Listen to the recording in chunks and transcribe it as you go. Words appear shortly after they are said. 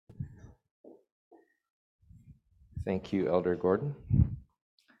Thank you, Elder Gordon.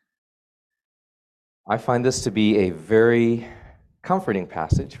 I find this to be a very comforting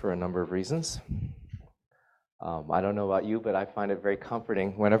passage for a number of reasons. I don't know about you, but I find it very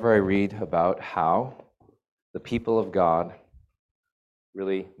comforting whenever I read about how the people of God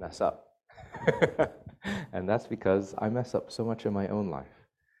really mess up. And that's because I mess up so much in my own life.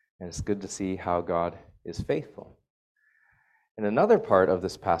 And it's good to see how God is faithful. And another part of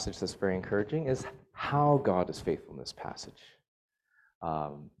this passage that's very encouraging is how God is faithful in this passage.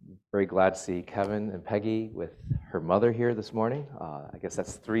 Very glad to see Kevin and Peggy with her mother here this morning. I guess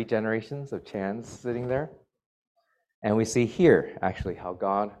that's 3 generations of Chans sitting there. And we see here, actually, how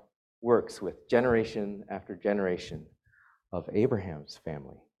God works with generation after generation of Abraham's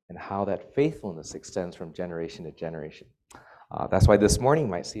family and how that faithfulness extends from generation to generation. That's why this morning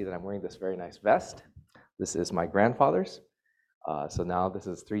you might see that I'm wearing this very nice vest. This is my grandfather's. So now this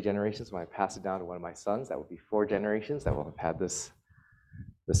is 3 generations. When I pass it down to one of my sons, that would be 4 generations that will have had this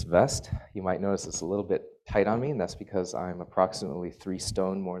vest. You might notice it's a little bit tight on me, and that's because I'm approximately 3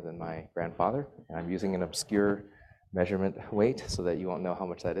 stone more than my grandfather, and I'm using an obscure measurement weight so that you won't know how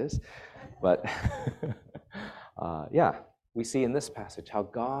much that is. But yeah, we see in this passage how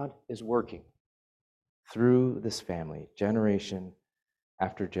God is working through this family, generation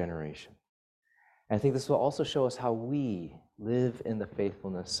after generation. And I think this will also show us how we live in the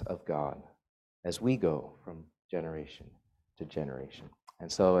faithfulness of God as we go from generation to generation. And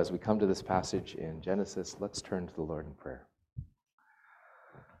so as we come to this passage in Genesis, let's turn to the Lord in prayer.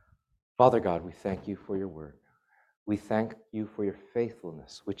 Father God, we thank you for your word. We thank you for your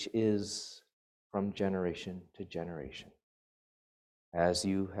faithfulness, which is from generation to generation. As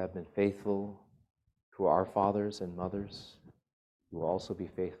you have been faithful to our fathers and mothers, you will also be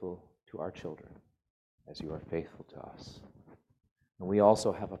faithful to our children, as you are faithful to us. And we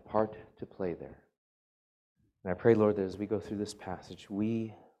also have a part to play there. And I pray, Lord, that as we go through this passage,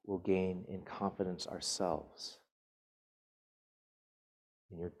 we will gain in confidence ourselves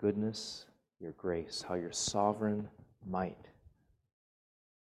in your goodness, your grace, how your sovereign might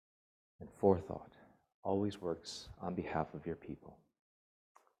and forethought always works on behalf of your people.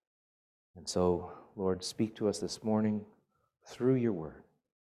 And so, Lord, speak to us this morning through your word,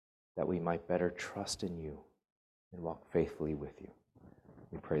 that we might better trust in you and walk faithfully with you.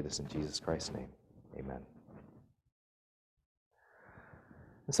 We pray this in Jesus Christ's name. Amen.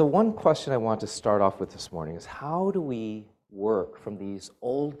 And so one question I want to start off with this morning is, how do we work from these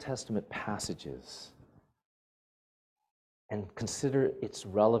Old Testament passages and consider its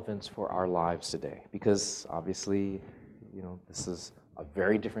relevance for our lives today? Because obviously, this is a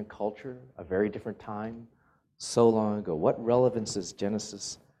very different culture, a very different time, so long ago. What relevance does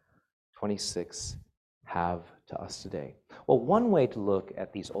Genesis 26 have to us today? Well, one way to look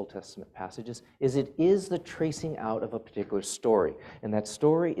at these Old Testament passages is it is the tracing out of a particular story. And that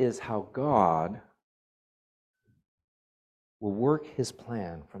story is how God will work his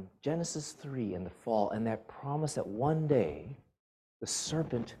plan from Genesis 3 in the fall, and that promise that one day the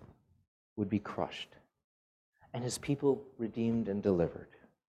serpent would be crushed and his people redeemed and delivered.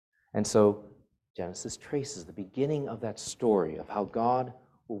 And so Genesis traces the beginning of that story of how God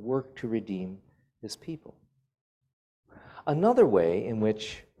will work to redeem his people. Another way in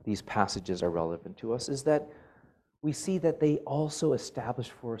which these passages are relevant to us is that we see that they also establish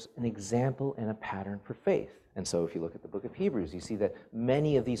for us an example and a pattern for faith. And so if you look at the book of Hebrews, you see that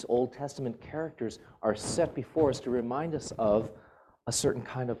many of these Old Testament characters are set before us to remind us of a certain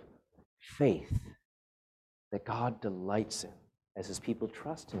kind of faith that God delights in as his people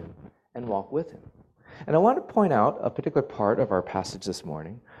trust him and walk with him. And I want to point out a particular part of our passage this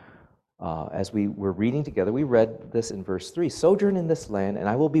morning. As we were reading together, we read this in verse 3. Sojourn in this land, and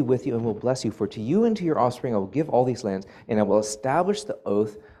I will be with you and will bless you. For to you and to your offspring I will give all these lands, and I will establish the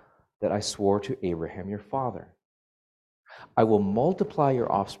oath that I swore to Abraham your father. I will multiply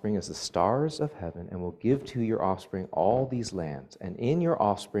your offspring as the stars of heaven, and will give to your offspring all these lands. And in your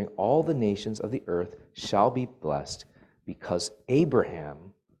offspring all the nations of the earth shall be blessed, because Abraham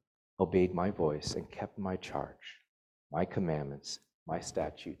obeyed my voice and kept my charge, my commandments, my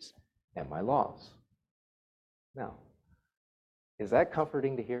statutes, and my laws. Now, is that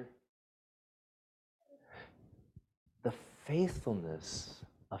comforting to hear? The faithfulness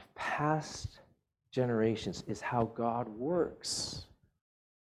of past generations is how God works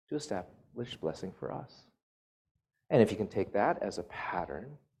to establish blessing for us. And if you can take that as a pattern,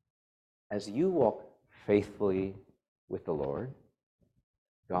 as you walk faithfully with the Lord,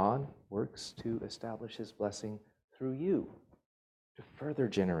 God works to establish his blessing through you to further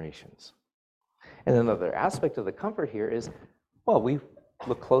generations. And another aspect of the comfort here is, well, we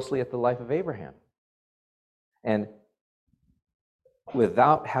look closely at the life of Abraham. And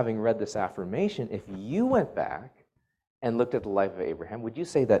without having read this affirmation, if you went back and looked at the life of Abraham, would you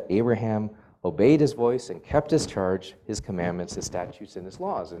say that Abraham obeyed his voice and kept his charge, his commandments, his statutes, and his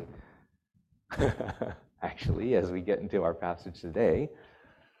laws? And actually, as we get into our passage today,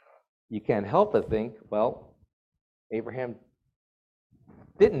 you can't help but think, well, Abraham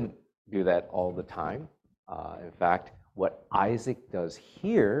didn't do that all the time. In fact, what Isaac does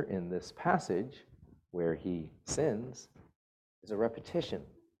here in this passage, where he sins, is a repetition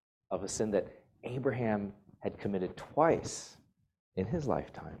of a sin that Abraham had committed twice in his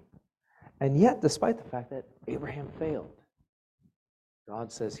lifetime. And yet, despite the fact that Abraham failed,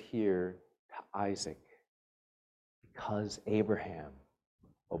 God says here to Isaac, because Abraham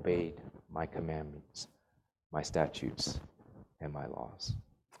obeyed my commandments, my statutes, and my laws.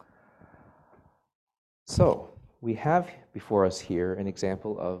 So, we have before us here an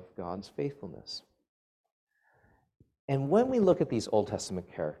example of God's faithfulness. And when we look at these Old Testament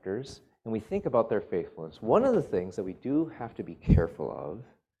characters and we think about their faithfulness, one of the things that we do have to be careful of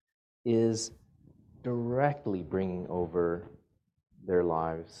is directly bringing over their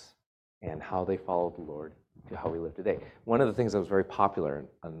lives and how they followed the Lord to how we live today. One of the things that was very popular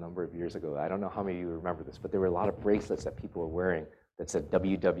a number of years ago, I don't know how many of you remember this, but there were a lot of bracelets that people were wearing that said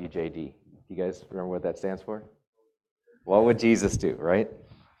WWJD. You guys remember what that stands for? What would Jesus do, right?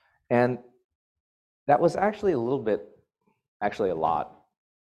 And that was actually a lot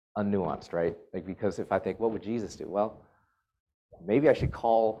unnuanced, right? Like, because if I think, what would Jesus do? Well, maybe I should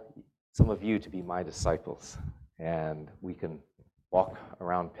call some of you to be my disciples, and we can walk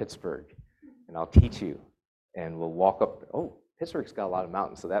around Pittsburgh, and I'll teach you, and we'll walk up. Oh, Pittsburgh's got a lot of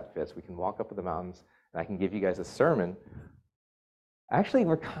mountains, so that fits. We can walk up the mountains, and I can give you guys a sermon. Actually,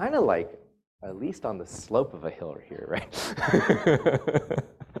 we're kind of like at least on the slope of a hill here, right?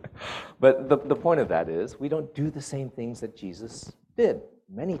 But the point of that is we don't do the same things that Jesus did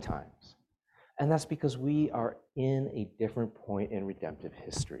many times. And that's because we are in a different point in redemptive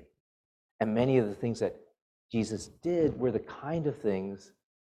history. And many of the things that Jesus did were the kind of things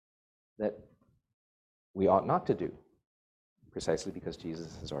that we ought not to do, precisely because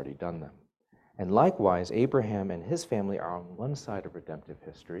Jesus has already done them. And likewise, Abraham and his family are on one side of redemptive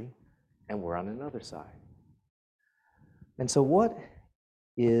history, and we're on another side. And so what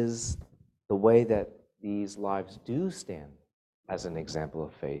is the way that these lives do stand as an example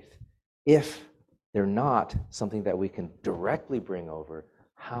of faith if they're not something that we can directly bring over?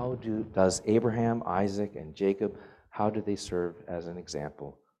 How does Abraham, Isaac, and Jacob, how do they serve as an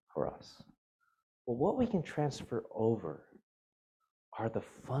example for us? Well, what we can transfer over are the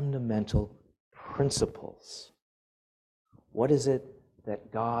fundamental principles. What is it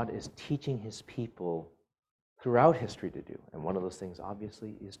that God is teaching his people throughout history to do? And one of those things,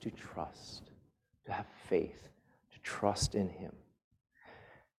 obviously, is to trust, to have faith, to trust in him.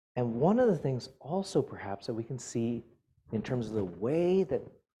 And one of the things also, perhaps, that we can see in terms of the way that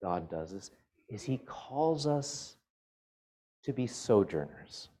God does this is he calls us to be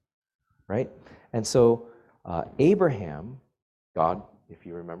sojourners, right? And so Abraham, God, if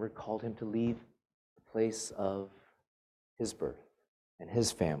you remember, called him to leave the place of his birth and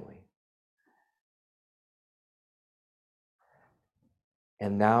his family.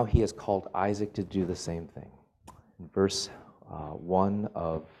 And now he has called Isaac to do the same thing. In verse 1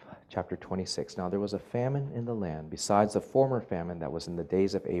 of chapter 26, now there was a famine in the land, besides the former famine that was in the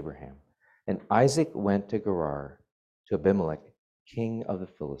days of Abraham. And Isaac went to Gerar, to Abimelech, king of the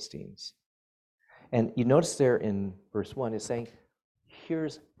Philistines. And you notice there in verse 1, it's saying,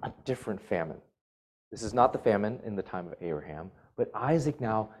 here's a different famine. This is not the famine in the time of Abraham, but Isaac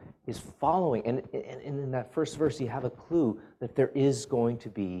now is following. And in that first verse, you have a clue that there is going to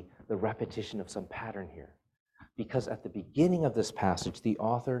be the repetition of some pattern here. Because at the beginning of this passage, the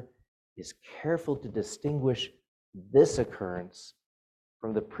author is careful to distinguish this occurrence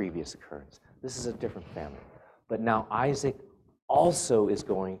from the previous occurrence. This is a different famine. But now Isaac also is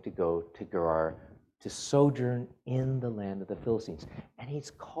going to go to Gerar to sojourn in the land of the Philistines. And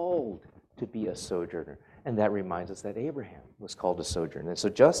he's called to be a sojourner. And that reminds us that Abraham was called to sojourn. And so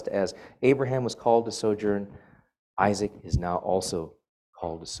just as Abraham was called to sojourn, Isaac is now also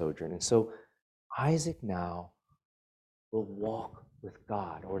called to sojourn. And so Isaac now will walk with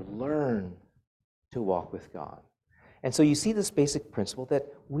God, or learn to walk with God. And so you see this basic principle that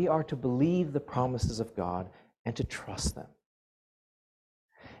we are to believe the promises of God and to trust them.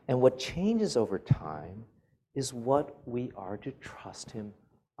 And what changes over time is what we are to trust him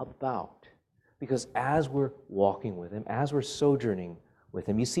about. Because as we're walking with him, as we're sojourning with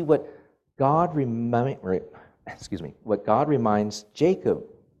him, you see what God reminds Jacob.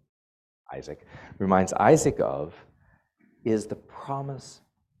 Isaac of is the promise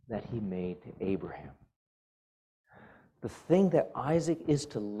that he made to Abraham. The thing that Isaac is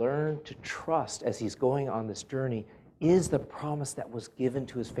to learn to trust as he's going on this journey is the promise that was given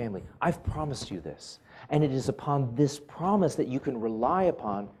to his family. I've promised you this. And it is upon this promise that you can rely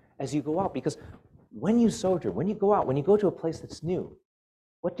upon as you go out. Because when you sojourn, when you go out, when you go to a place that's new,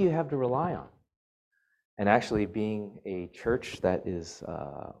 what do you have to rely on? And actually, being a church that is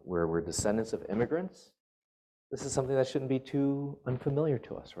where we're descendants of immigrants, this is something that shouldn't be too unfamiliar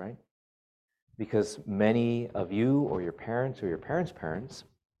to us, right? Because many of you or your parents parents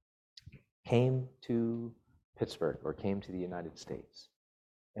came to Pittsburgh or came to the United States.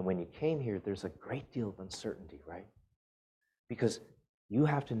 And when you came here, there's a great deal of uncertainty, right? Because you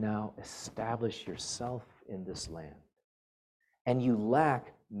have to now establish yourself in this land. And you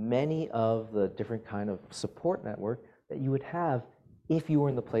lack many of the different kind of support network that you would have if you were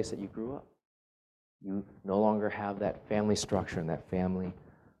in the place that you grew up. You no longer have that family structure and that family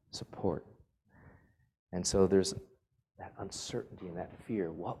support. And so there's that uncertainty and that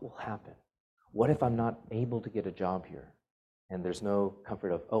fear. What will happen? What if I'm not able to get a job here? And there's no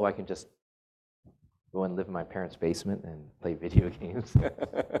comfort of, oh, I can just go and live in my parents' basement and play video games.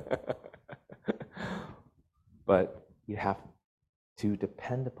 But you have to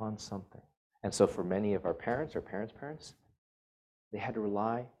depend upon something. And so for many of our parents, they had to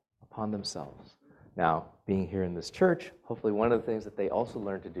rely upon themselves. Now, being here in this church, hopefully one of the things that they also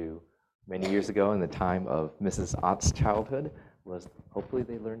learned to do many years ago in the time of Mrs. Ott's childhood was hopefully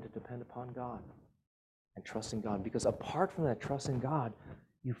they learned to depend upon God and trust in God. Because apart from that trust in God,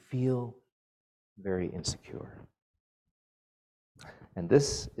 you feel very insecure. And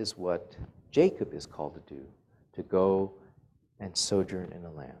this is what Jacob is called to do, to go and sojourn in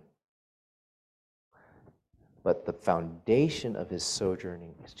a land. But the foundation of his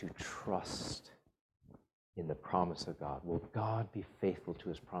sojourning is to trust in the promise of God. Will God be faithful to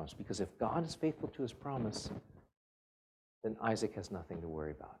his promise? Because if God is faithful to his promise, then Isaac has nothing to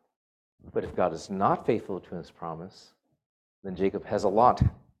worry about. But if God is not faithful to his promise, then Jacob has a lot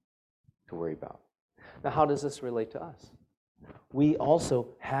to worry about. Now, how does this relate to us? We also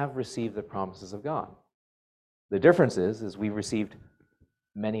have received the promises of God. The difference is we've received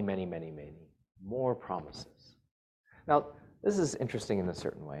many, many, many, many more promises. Now, this is interesting in a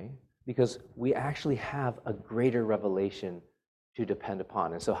certain way because we actually have a greater revelation to depend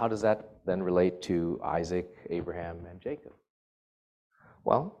upon. And so how does that then relate to Isaac, Abraham, and Jacob?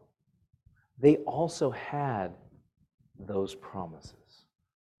 Well, they also had those promises,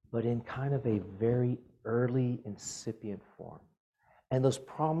 but in kind of a very early, incipient form. And those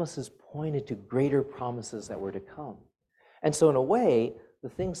promises pointed to greater promises that were to come. And so in a way, the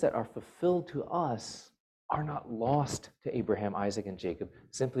things that are fulfilled to us are not lost to Abraham, Isaac, and Jacob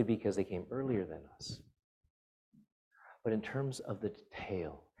simply because they came earlier than us. But in terms of the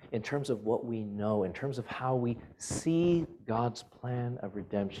detail, in terms of what we know, in terms of how we see God's plan of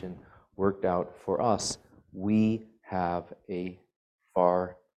redemption worked out for us, we have a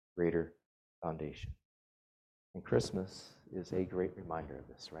far greater foundation. And Christmas is a great reminder of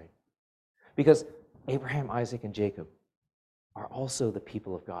this, right? Because Abraham, Isaac, and Jacob are also the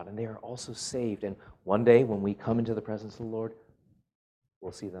people of God, and they are also saved. And one day when we come into the presence of the Lord,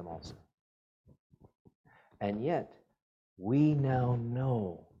 we'll see them also. And yet, we now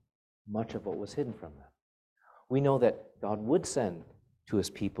know much of what was hidden from them. We know that God would send to his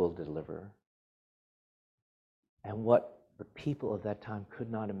people a deliverer. And what the people of that time could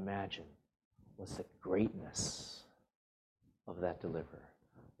not imagine was the greatness of that deliverer.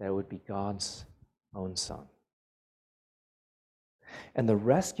 That it would be God's own Son. And the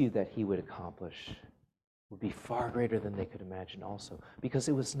rescue that he would accomplish would be far greater than they could imagine also, because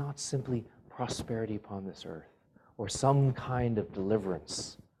it was not simply prosperity upon this earth or some kind of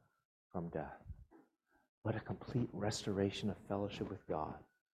deliverance from death, but a complete restoration of fellowship with God,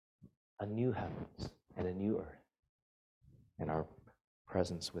 a new heavens and a new earth, and our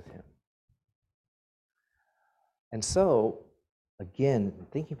presence with him. And so, again,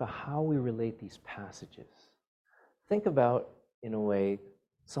 thinking about how we relate these passages, think about, in a way,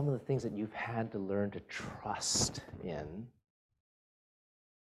 some of the things that you've had to learn to trust in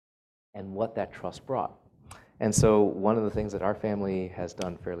and what that trust brought. And so one of the things that our family has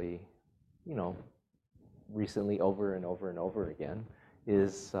done fairly, recently over and over and over again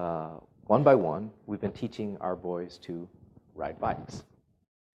is one by one, we've been teaching our boys to ride bikes.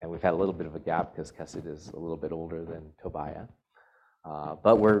 And we've had a little bit of a gap because Kessid is a little bit older than Tobiah.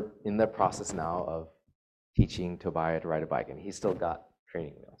 But we're in the process now of teaching Tobiah to ride a bike, and he's still got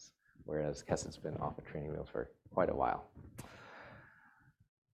training wheels, whereas Kessid's been off of training wheels for quite a while.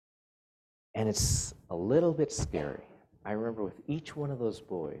 And it's a little bit scary. I remember with each one of those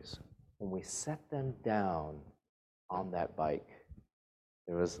boys, when we set them down on that bike,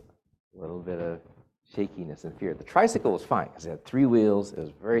 there was a little bit of shakiness and fear. The tricycle was fine because it had 3 wheels, it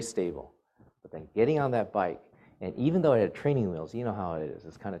was very stable. But then getting on that bike, and even though it had training wheels, you know how it is.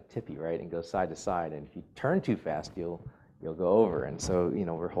 It's kind of tippy, right? And goes side to side. And if you turn too fast, you'll go over. And so,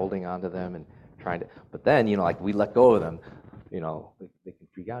 we're holding on to them and trying to, but then, like we let go of them, they can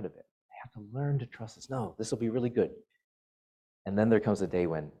freak out a bit. They have to learn to trust us. No, this will be really good. And then there comes a day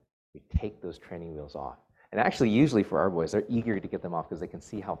when we take those training wheels off. And actually, usually for our boys, they're eager to get them off because they can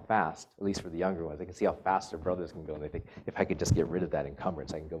see how fast, at least for the younger ones, they can see how fast their brothers can go. And they think, if I could just get rid of that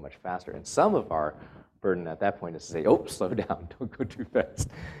encumbrance, I can go much faster. And some of our burden at that point is to say, oh, slow down, don't go too fast.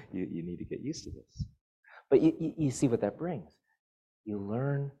 You need to get used to this. But you see what that brings. You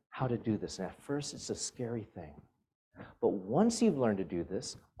learn how to do this. And at first, it's a scary thing. But once you've learned to do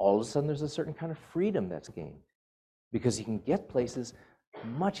this, all of a sudden, there's a certain kind of freedom that's gained. Because you can get places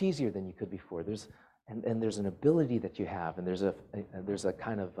much easier than you could before. There's an ability that you have, and there's a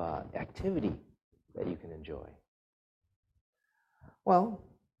kind of activity that you can enjoy. Well,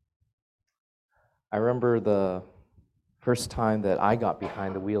 I remember the first time that I got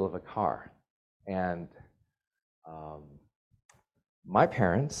behind the wheel of a car, and my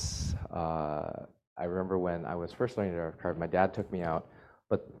parents, I remember when I was first learning to drive a car, my dad took me out,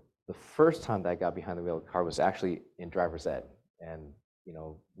 but the first time that I got behind the wheel of the car was actually in driver's ed, and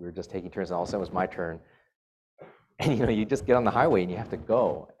we were just taking turns, and all of a sudden it was my turn. And you just get on the highway and you have to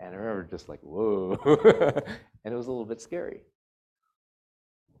go. And I remember just like, whoa. And it was a little bit scary.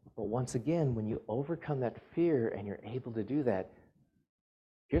 But once again, when you overcome that fear and you're able to do that,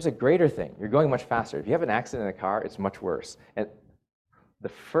 here's a greater thing. You're going much faster. If you have an accident in a car, it's much worse. And the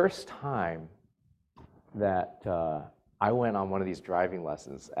first time that I went on one of these driving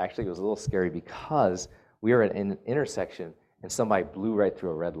lessons, actually it was a little scary because we were at an intersection and somebody blew right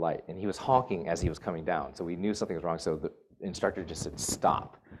through a red light, and he was honking as he was coming down. So we knew something was wrong, so the instructor just said,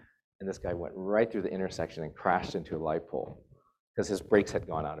 stop. And this guy went right through the intersection and crashed into a light pole because his brakes had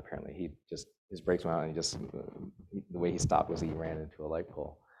gone out, apparently. His brakes went out, and the way he stopped was he ran into a light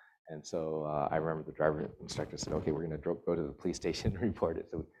pole. And so I remember the driver instructor said, okay, we're gonna go to the police station and report it.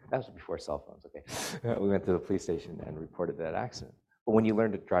 So that was before cell phones, okay. We went to the police station and reported that accident. But when you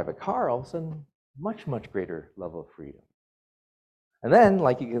learn to drive a car, all of a sudden, much, much greater level of freedom. And then,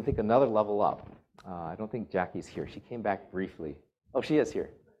 you can think another level up. I don't think Jackie's here. She came back briefly. Oh, she is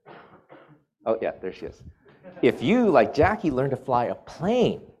here. Oh, yeah, there she is. If you, like Jackie, learn to fly a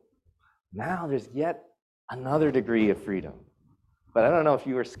plane, now there's yet another degree of freedom. But I don't know if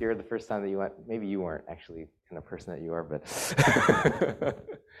you were scared the first time that you went. Maybe you weren't actually the kind of person that you are, but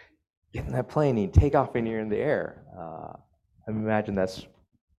get in that plane and you take off and you're in the air. I imagine that's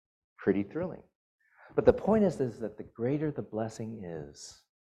pretty thrilling. But the point is that the greater the blessing is,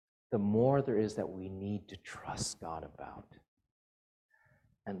 the more there is that we need to trust God about.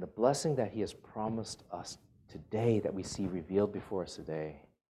 And the blessing that He has promised us today, that we see revealed before us today,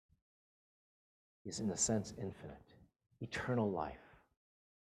 is in a sense infinite. Eternal life.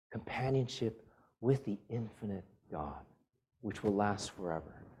 Companionship with the infinite God, which will last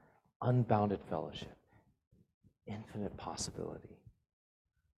forever. Unbounded fellowship. Infinite possibility.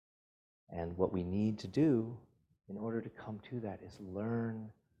 And what we need to do in order to come to that is learn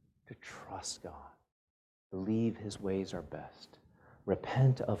to trust God, believe His ways are best,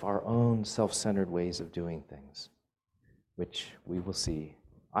 repent of our own self-centered ways of doing things, which we will see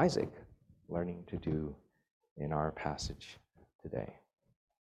Isaac learning to do in our passage today.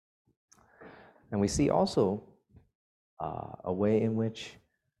 And we see also a way in which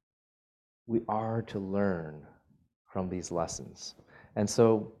we are to learn from these lessons. And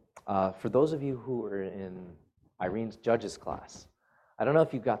so, for those of you who are in Irene's Judges class, I don't know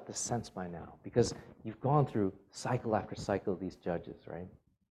if you got the sense by now, because you've gone through cycle after cycle of these judges, right?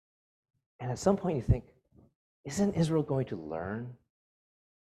 And at some point you think, isn't Israel going to learn?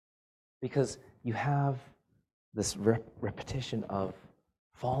 Because you have this repetition of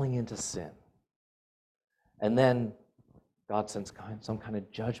falling into sin. And then God sends some kind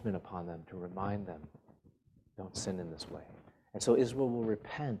of judgment upon them to remind them, don't sin in this way. And so Israel will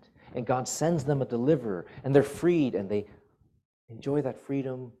repent, and God sends them a deliverer, and they're freed, and they enjoy that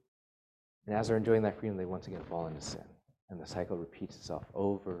freedom. And as they're enjoying that freedom, they once again fall into sin. And the cycle repeats itself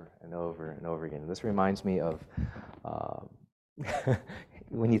over and over and over again. And this reminds me of,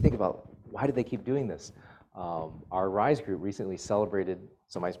 when you think about, why did they keep doing this? Our Rise group recently celebrated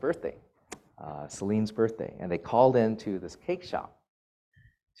somebody's birthday, Celine's birthday, and they called into this cake shop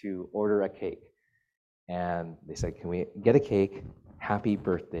to order a cake. And they said, can we get a cake? Happy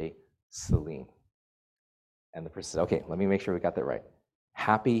birthday, Celine. And the person said, okay, let me make sure we got that right.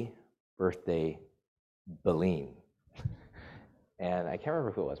 Happy birthday, Beline. And I can't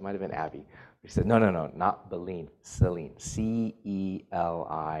remember who it was. It might have been Abby. She said, no, not Beline, Celine. Celine.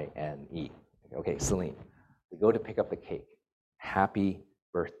 Okay, Celine. We go to pick up the cake. Happy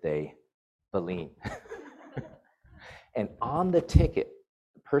birthday, Beline. And on the ticket,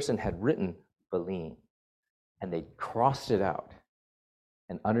 the person had written Beline, and they crossed it out.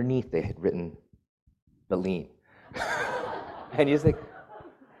 And underneath, they had written Beline. And you think,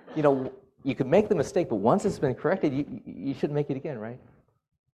 you could make the mistake, but once it's been corrected, you shouldn't make it again, right?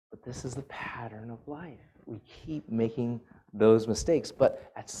 But this is the pattern of life. We keep making those mistakes.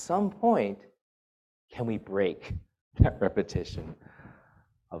 But at some point, can we break that repetition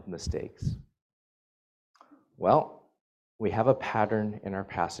of mistakes? Well, we have a pattern in our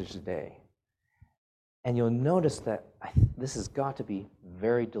passage today. And you'll notice that this has got to be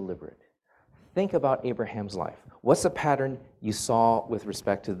very deliberate. Think about Abraham's life. What's the pattern you saw with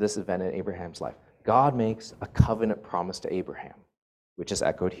respect to this event in Abraham's life? God makes a covenant promise to Abraham, which is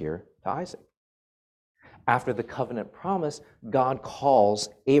echoed here to Isaac. After the covenant promise, God calls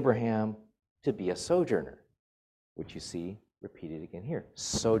Abraham to be a sojourner, which you see repeated again here.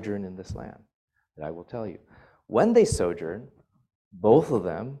 Sojourn in this land that I will tell you. When they sojourn, both of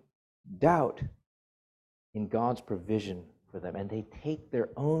them doubt in God's provision for them, and they take their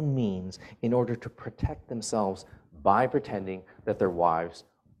own means in order to protect themselves by pretending that their wives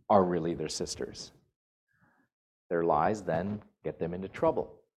are really their sisters. Their lies then get them into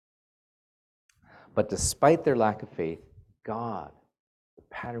trouble. But despite their lack of faith, God, the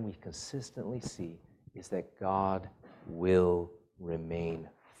pattern we consistently see is that God will remain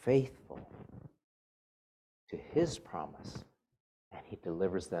faithful to his promise, and he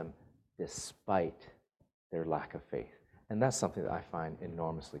delivers them despite their lack of faith. And that's something that I find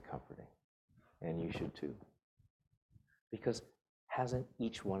enormously comforting, and you should too. Because hasn't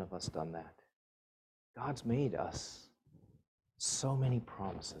each one of us done that? God's made us so many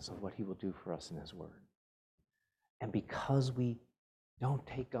promises of what he will do for us in his word. And because we don't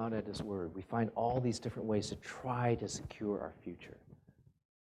take God at his word, we find all these different ways to try to secure our future.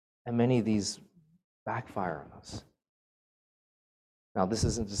 And many of these backfire on us. Now, this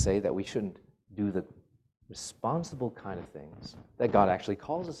isn't to say that we shouldn't do the responsible kind of things that God actually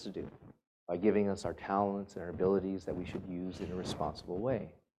calls us to do by giving us our talents and our abilities that we should use in a responsible way.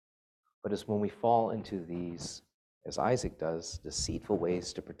 But it's when we fall into these, as Isaac does, deceitful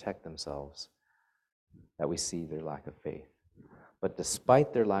ways to protect themselves that we see their lack of faith. But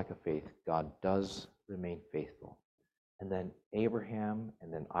despite their lack of faith, God does remain faithful. And then Abraham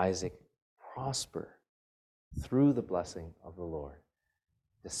and then Isaac prosper through the blessing of the Lord,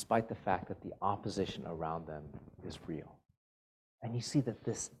 despite the fact that the opposition around them is real. And you see that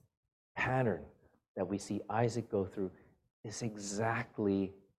this pattern that we see Isaac go through is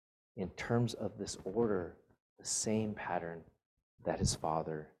exactly, in terms of this order, the same pattern that his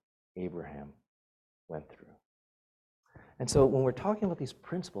father Abraham went through. And so when we're talking about these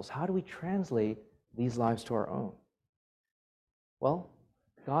principles, how do we translate these lives to our own? Well,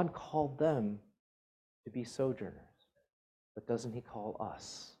 God called them to be sojourners, but doesn't he call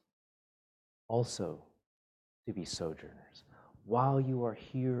us also to be sojourners? While you are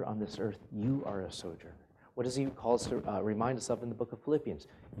here on this earth, you are a sojourner. What does he call us to remind us of in the book of Philippians?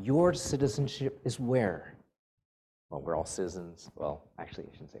 Your citizenship is where? Well, we're all citizens. Well, actually,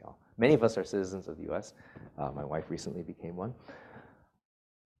 I shouldn't say all. Many of us are citizens of the U.S. My wife recently became one.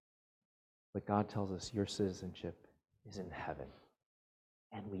 But God tells us your citizenship is in heaven.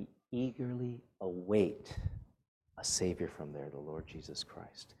 And we eagerly await a Savior from there, the Lord Jesus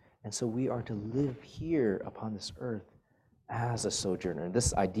Christ. And so we are to live here upon this earth as a sojourner. And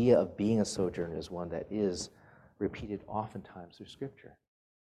this idea of being a sojourner is one that is repeated oftentimes through Scripture.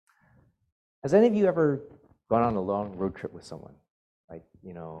 Has any of you ever gone on a long road trip with someone? Like,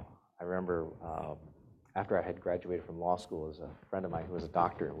 I remember after I had graduated from law school, there was a friend of mine who was a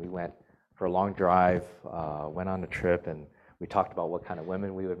doctor, and we went for a long drive, went on a trip, and we talked about what kind of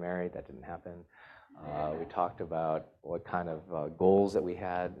women we would marry. That didn't happen. We talked about what kind of goals that we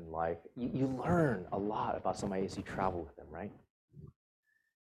had in life. You learn a lot about somebody as you travel with them, right?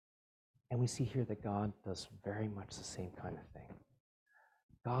 And we see here that God does very much the same kind of thing.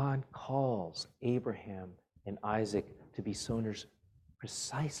 God calls Abraham and Isaac to be sojourners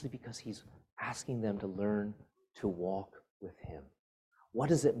precisely because he's asking them to learn to walk with him. What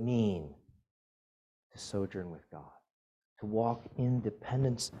does it mean to sojourn with God? To walk in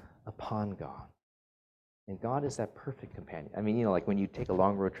dependence upon God. And God is that perfect companion. I mean, like when you take a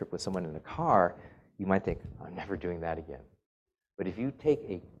long road trip with someone in a car, you might think, I'm never doing that again. But if you take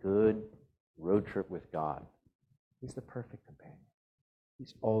a good road trip with God, he's the perfect companion.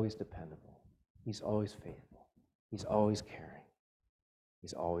 He's always dependable. He's always faithful. He's always caring.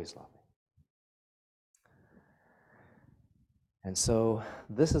 He's always loving. And so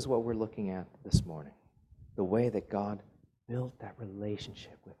this is what we're looking at this morning, the way that God built that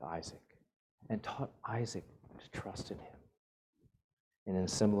relationship with Isaac and taught Isaac to trust in him. And in a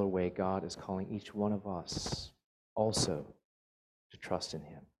similar way, God is calling each one of us also to trust in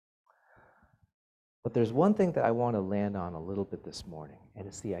him. But there's one thing that I want to land on a little bit this morning, and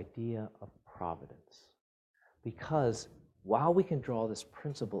it's the idea of providence. Because while we can draw this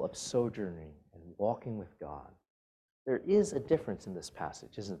principle of sojourning and walking with God, there is a difference in this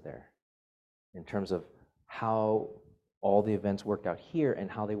passage, isn't there? In terms of how all the events worked out here and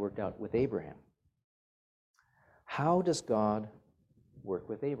how they worked out with Abraham. How does God work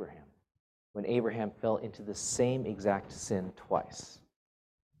with Abraham when Abraham fell into the same exact sin twice?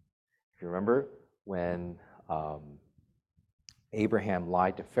 If you remember, when Abraham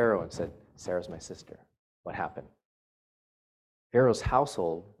lied to Pharaoh and said, Sarah's my sister, what happened? Pharaoh's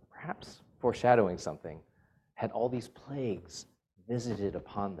household, perhaps foreshadowing something, had all these plagues visited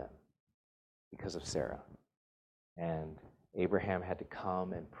upon them because of Sarah. And Abraham had to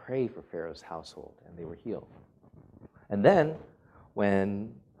come and pray for Pharaoh's household, and they were healed. And then,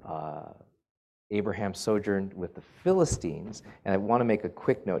 when Abraham sojourned with the Philistines, and I want to make a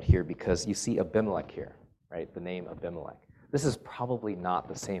quick note here because you see Abimelech here, right? The name Abimelech. This is probably not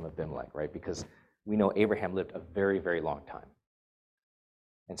the same Abimelech, right? Because we know Abraham lived a very, very long time.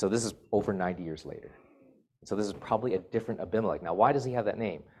 And so this is over 90 years later. So this is probably a different Abimelech. Now, why does he have that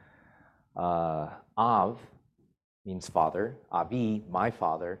name? Av means father. Avi, my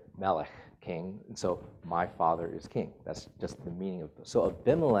father. Melech, king. And so my father is king. That's just the meaning of it. So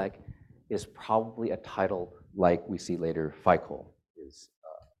Abimelech is probably a title like we see later. Phicol is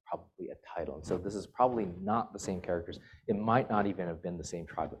probably a title. And so this is probably not the same characters. It might not even have been the same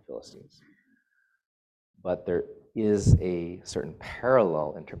tribe of Philistines. But there is a certain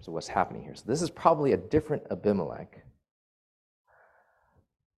parallel in terms of what's happening here. So this is probably a different Abimelech.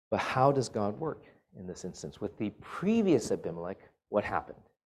 But how does God work in this instance? With the previous Abimelech, what happened?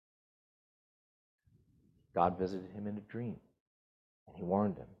 God visited him in a dream, and he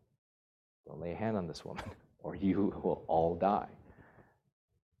warned him, don't lay a hand on this woman, or you will all die.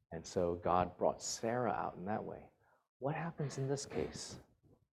 And so God brought Sarah out in that way. What happens in this case?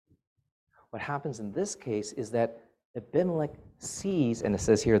 What happens in this case is that Abimelech sees, and it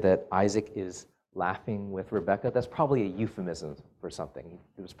says here that Isaac is laughing with Rebekah. That's probably a euphemism for something.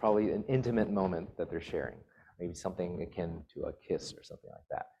 It was probably an intimate moment that they're sharing, maybe something akin to a kiss or something like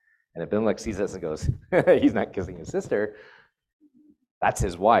that. And Abimelech sees this and goes, he's not kissing his sister. That's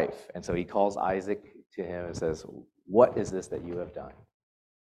his wife. And so he calls Isaac to him and says, what is this that you have done?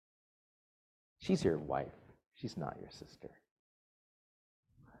 She's your wife. She's not your sister.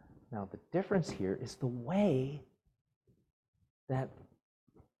 Now, the difference here is the way that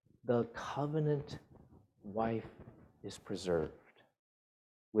the covenant wife is preserved.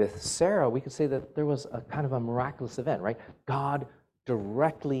 With Sarah, we could say that there was a kind of a miraculous event, right? God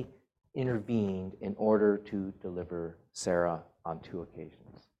directly intervened in order to deliver Sarah on 2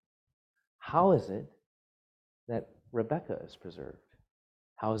 occasions. How is it that Rebekah is preserved?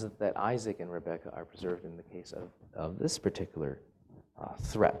 How is it that Isaac and Rebekah are preserved in the case of this particular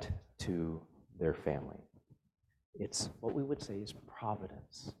threat to their family? It's what we would say is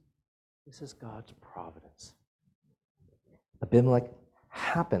providence. This is God's providence. Abimelech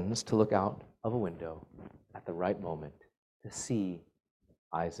happens to look out of a window at the right moment to see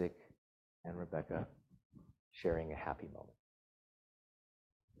Isaac and Rebekah sharing a happy moment.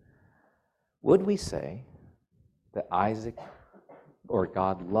 Would we say that Isaac, or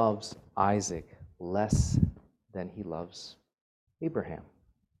God loves Isaac less than he loves Abraham?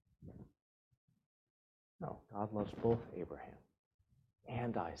 No, God loves both Abraham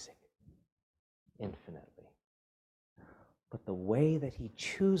and Isaac infinitely. But the way that he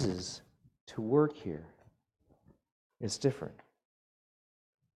chooses to work here is different.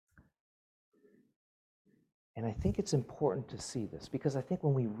 And I think it's important to see this, because I think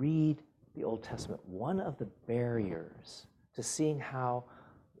when we read the Old Testament, one of the barriers to seeing how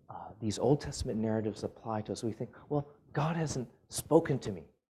these Old Testament narratives apply to us, we think, well, God hasn't spoken to me.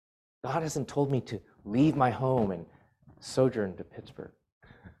 God hasn't told me to leave my home and sojourn to Pittsburgh.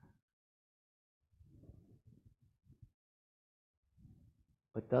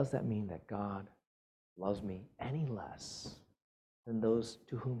 But does that mean that God loves me any less than those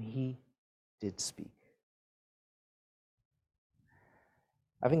to whom he did speak?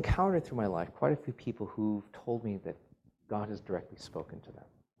 I've encountered through my life quite a few people who've told me that God has directly spoken to them.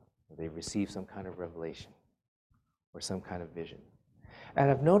 They've received some kind of revelation or some kind of vision.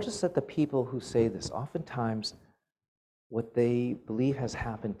 And I've noticed that the people who say this, oftentimes what they believe has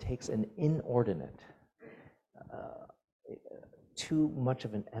happened takes an inordinate, too much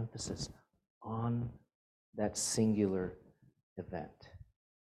of an emphasis on that singular event.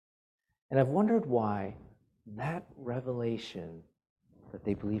 And I've wondered why that revelation that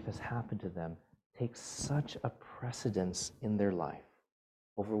they believe has happened to them takes such a precedence in their life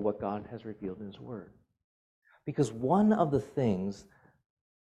over what God has revealed in His Word. Because one of the things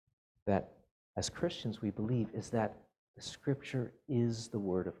that as Christians we believe is that the Scripture is the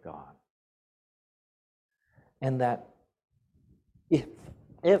Word of God. And that if,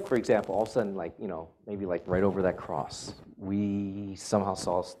 for example, all of a sudden, maybe right over that cross, we somehow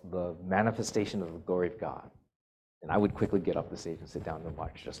saw the manifestation of the glory of God, and I would quickly get off the stage and sit down and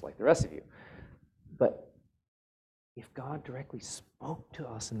watch, just like the rest of you. But if God directly spoke to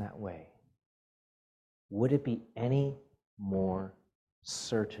us in that way, would it be any more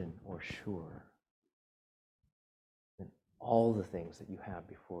certain or sure than all the things that you have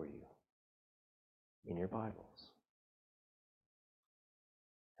before you in your Bibles?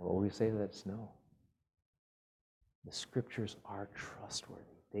 And what we say to that is no. The Scriptures are trustworthy.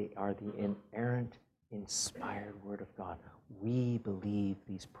 They are the inerrant, inspired Word of God. We believe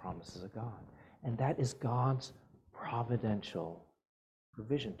these promises of God. And that is God's providential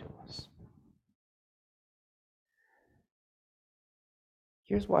provision to us.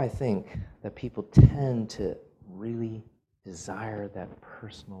 Here's why I think that people tend to really desire that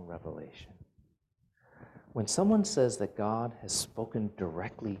personal revelation. When someone says that God has spoken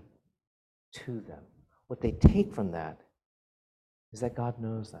directly to them, what they take from that is that God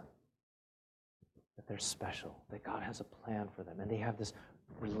knows them, that they're special, that God has a plan for them, and they have this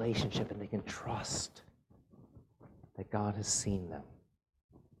relationship and they can trust that God has seen them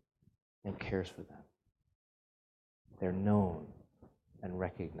and cares for them. They're known and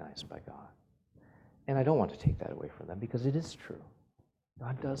recognized by God. And I don't want to take that away from them because it is true.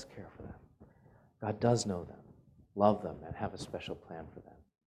 God does care for them. God does know them, love them, and have a special plan for them.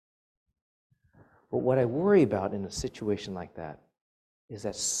 But what I worry about in a situation like that is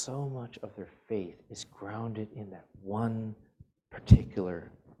that so much of their faith is grounded in that one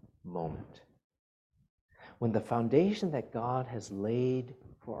particular moment. When the foundation that God has laid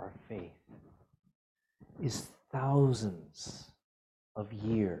for our faith is thousands of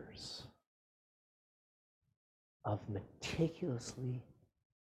years of meticulously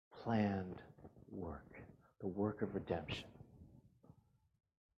planned work, the work of redemption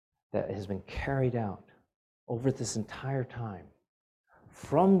that has been carried out over this entire time,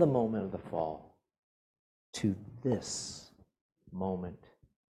 from the moment of the fall to this moment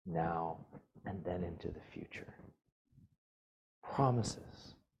now and then into the future.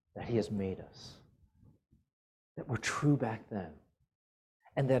 Promises that He has made us that were true back then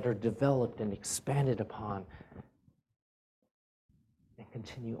and that are developed and expanded upon and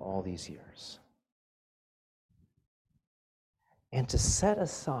continue all these years. And to set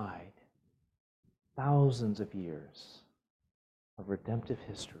aside thousands of years of redemptive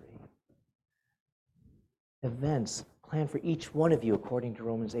history, events planned for each one of you according to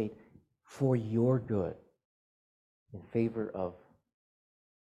Romans 8 for your good, in favor of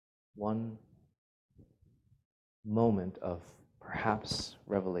one moment of perhaps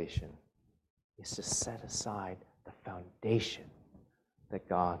revelation, is to set aside the foundation that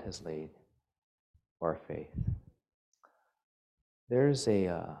God has laid for our faith. There's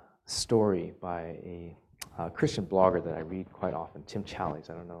a story by a Christian blogger that I read quite often, Tim Challies.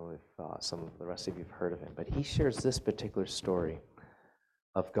 I don't know if some of the rest of you have heard of him, but he shares this particular story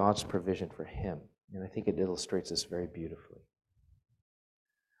of God's provision for him, and I think it illustrates this very beautifully.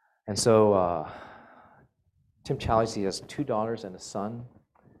 And so Tim Challies, he has 2 daughters and a son,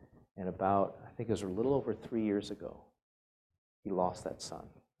 and about, I think it was a little over 3 years ago, he lost that son.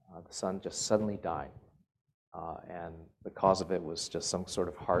 The son just suddenly died. And the cause of it was just some sort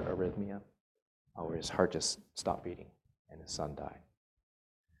of heart arrhythmia, where his heart just stopped beating and his son died.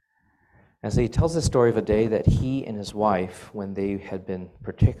 And so he tells the story of a day that he and his wife, when they had been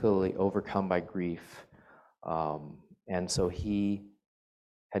particularly overcome by grief, and so he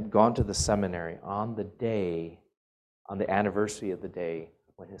had gone to the seminary on the anniversary of the day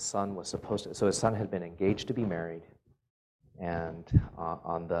when his son was supposed to, so his son had been engaged to be married, and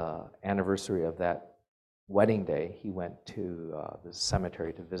on the anniversary of that wedding day, he went to the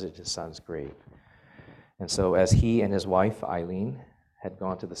cemetery to visit his son's grave. And so as he and his wife, Eileen, had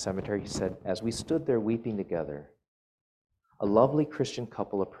gone to the cemetery, he said, as we stood there weeping together, a lovely Christian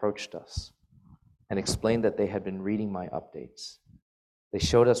couple approached us and explained that they had been reading my updates. They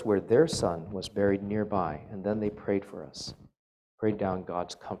showed us where their son was buried nearby, and then they prayed for us, prayed down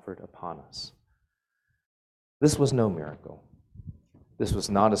God's comfort upon us. This was no miracle. This was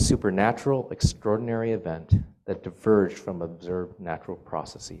not a supernatural, extraordinary event that diverged from observed natural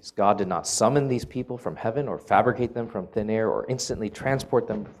processes. God did not summon these people from heaven or fabricate them from thin air or instantly transport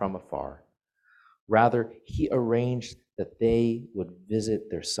them from afar. Rather, he arranged that they would visit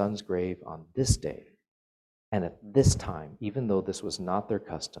their son's grave on this day and at this time, even though this was not their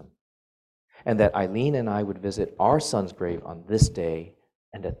custom, and that Eileen and I would visit our son's grave on this day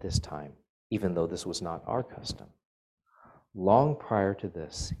and at this time, even though this was not our custom. Long prior to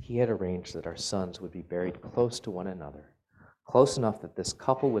this, he had arranged that our sons would be buried close to one another, close enough that this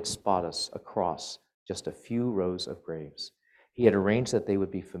couple would spot us across just a few rows of graves. He had arranged that they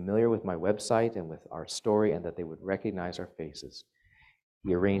would be familiar with my website and with our story and that they would recognize our faces.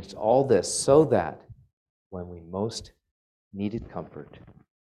 He arranged all this so that when we most needed comfort,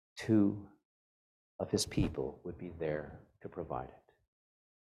 two of his people would be there to provide it.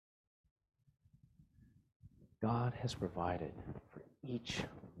 God has provided for each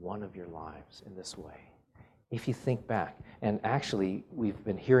one of your lives in this way. If you think back, and actually we've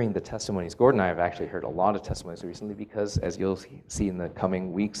been hearing the testimonies. Gordon and I have actually heard a lot of testimonies recently because, as you'll see in the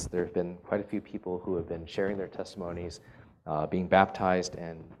coming weeks, there have been quite a few people who have been sharing their testimonies, being baptized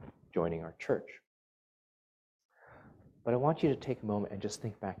and joining our church. But I want you to take a moment and just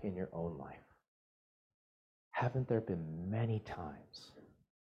think back in your own life. Haven't there been many times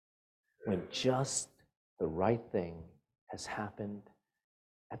when just the right thing has happened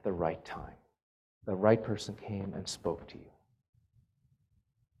at the right time? The right person came and spoke to you.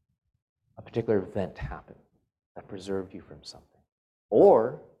 A particular event happened that preserved you from something.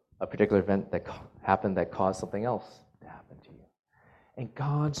 Or a particular event that happened that caused something else to happen to you. And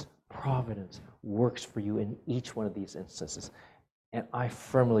God's providence works for you in each one of these instances. And I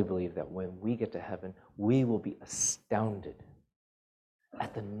firmly believe that when we get to heaven, we will be astounded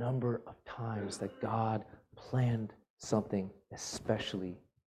at the number of times that God planned something especially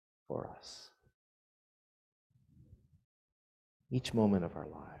for us. Each moment of our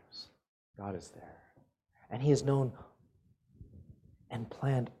lives, God is there. And he has known and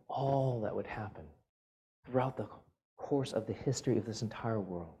planned all that would happen throughout the course of the history of this entire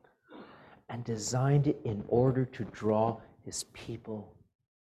world and designed it in order to draw his people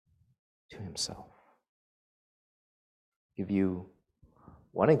to himself. Give you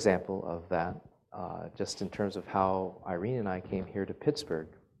one example of that, just in terms of how Irene and I came here to Pittsburgh.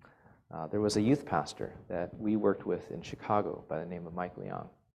 There was a youth pastor that we worked with in Chicago by the name of Mike Leong.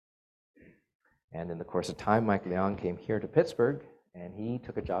 And in the course of time, Mike Leong came here to Pittsburgh, and he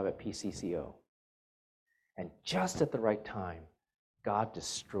took a job at PCCO. And just at the right time, God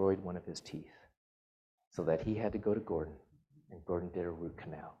destroyed one of his teeth so that he had to go to Gordon, and Gordon did a root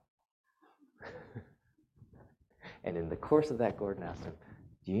canal. And in the course of that, Gordon asked him,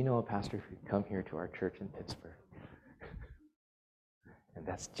 "Do you know a pastor who could come here to our church in Pittsburgh?" And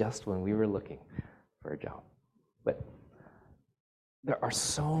that's just when we were looking for a job. But there are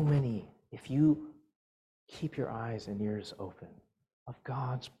so many, if you keep your eyes and ears open, of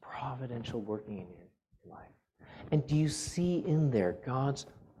God's providential working in your life. And do you see in there God's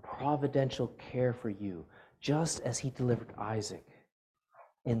providential care for you, just as he delivered Isaac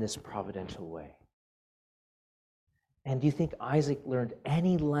in this providential way? And do you think Isaac learned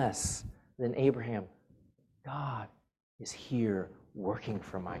any less than Abraham? God is here working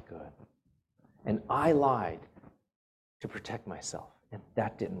for my good. And I lied to protect myself, and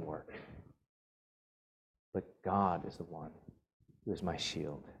that didn't work. But God is the one who is my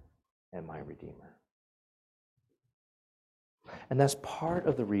shield and my redeemer. And that's part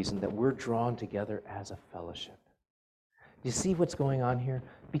of the reason that we're drawn together as a fellowship. Do you see what's going on here?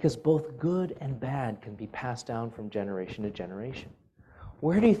 Because both good and bad can be passed down from generation to generation.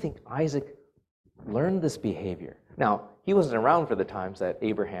 Where do you think Isaac learned this behavior? Now, he wasn't around for the times that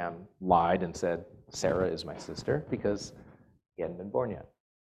Abraham lied and said, "Sarah is my sister," because he hadn't been born yet.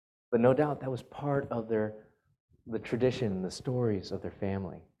 But no doubt that was part of the tradition, the stories of their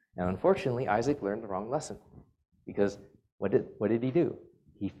family. Now, unfortunately, Isaac learned the wrong lesson, because what did he do?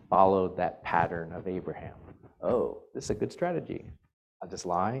 He followed that pattern of Abraham. Oh, this is a good strategy. I'll just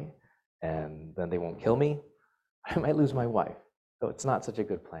lie, and then they won't kill me. I might lose my wife. So it's not such a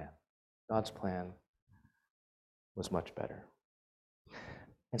good plan. God's plan was much better.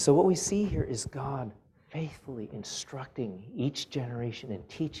 And so what we see here is God faithfully instructing each generation and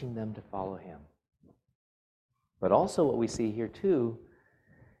teaching them to follow him. But also what we see here too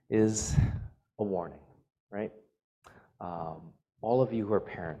is a warning, right? All of you who are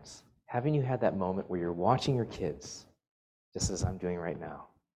parents Haven't you had that moment where you're watching your kids, just as I'm doing right now,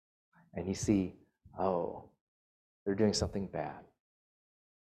 and you see, oh, they're doing something bad.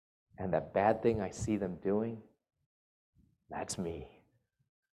 And that bad thing I see them doing, that's me.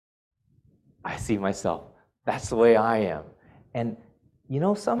 I see myself. That's the way I am. And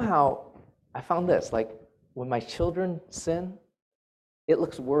somehow I found this, like when my children sin, it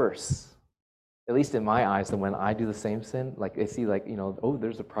looks worse, at least in my eyes, than when I do the same sin. Like they see oh,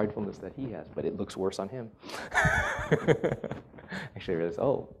 there's a pridefulness that he has, but it looks worse on him. Actually, I realized,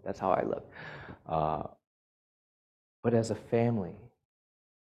 oh, that's how I look. But as a family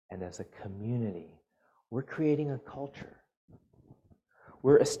and as a community, we're creating a culture.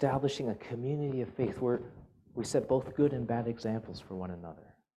 We're establishing a community of faith where we set both good and bad examples for one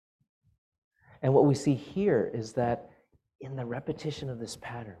another. And what we see here is that in the repetition of this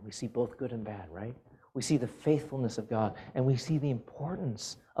pattern, we see both good and bad, right? We see the faithfulness of God, and we see the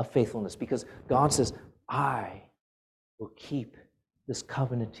importance of faithfulness because God says, I will keep this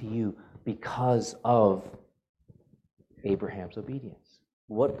covenant to you because of Abraham's obedience.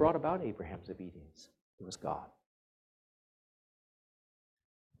 What brought about Abraham's obedience? It was God.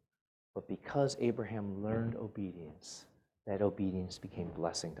 But because Abraham learned obedience, that obedience became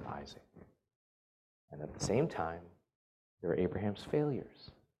blessing to Isaac. And at the same time, there are Abraham's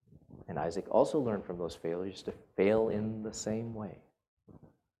failures. And Isaac also learned from those failures to fail in the same way.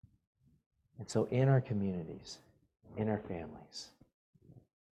 And so in our communities, in our families,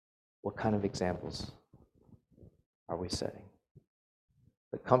 what kind of examples are we setting?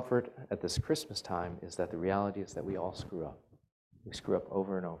 The comfort at this Christmas time is that the reality is that we all screw up. We screw up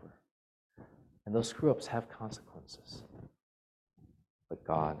over and over. And those screw-ups have consequences. But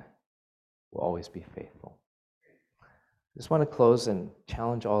God will always be faithful. I just want to close and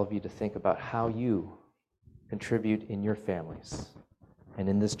challenge all of you to think about how you contribute in your families and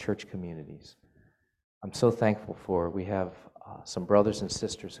in this church communities. I'm so thankful we have some brothers and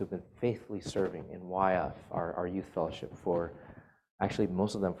sisters who've been faithfully serving in YF, our youth fellowship, for actually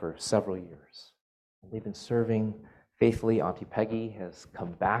most of them for several years. They've been serving faithfully. Auntie Peggy has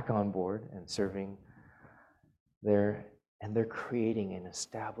come back on board and serving there, and they're creating and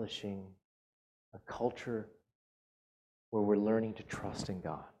establishing a culture where we're learning to trust in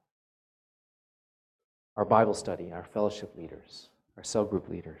God. Our Bible study, our fellowship leaders, our cell group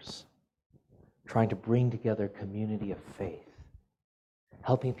leaders, trying to bring together a community of faith,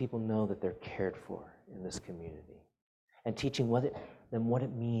 helping people know that they're cared for in this community, and teaching them what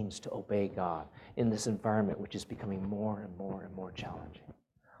it means to obey God in this environment which is becoming more and more and more challenging.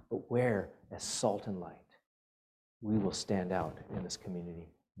 But where, as salt and light, we will stand out in this community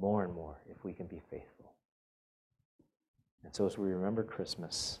more and more if we can be faithful. And so as we remember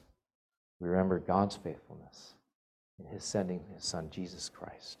Christmas, we remember God's faithfulness in His sending His Son, Jesus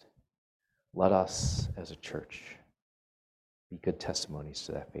Christ. Let us, as a church, be good testimonies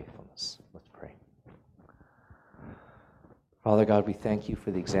to that faithfulness. Let's pray. Father God, we thank you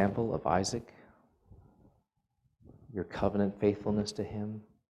for the example of Isaac, your covenant faithfulness to him,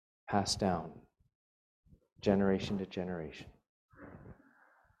 passed down generation to generation.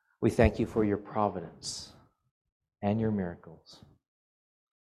 We thank you for your providence and your miracles.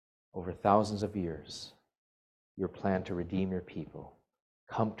 Over thousands of years, your plan to redeem your people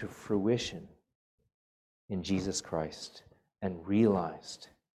come to fruition in Jesus Christ and realized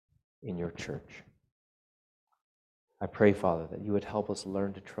in your church. I pray, Father, that you would help us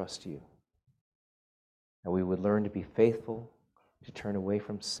learn to trust you, that we would learn to be faithful, to turn away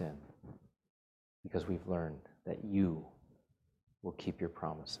from sin, because we've learned that you will keep your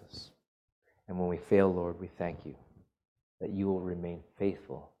promises. And when we fail, Lord, we thank you that you will remain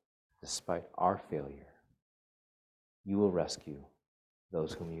faithful despite our failure. You will rescue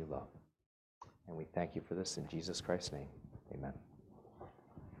those whom you love. And we thank you for this in Jesus Christ's name. Amen.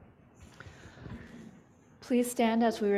 Please stand as we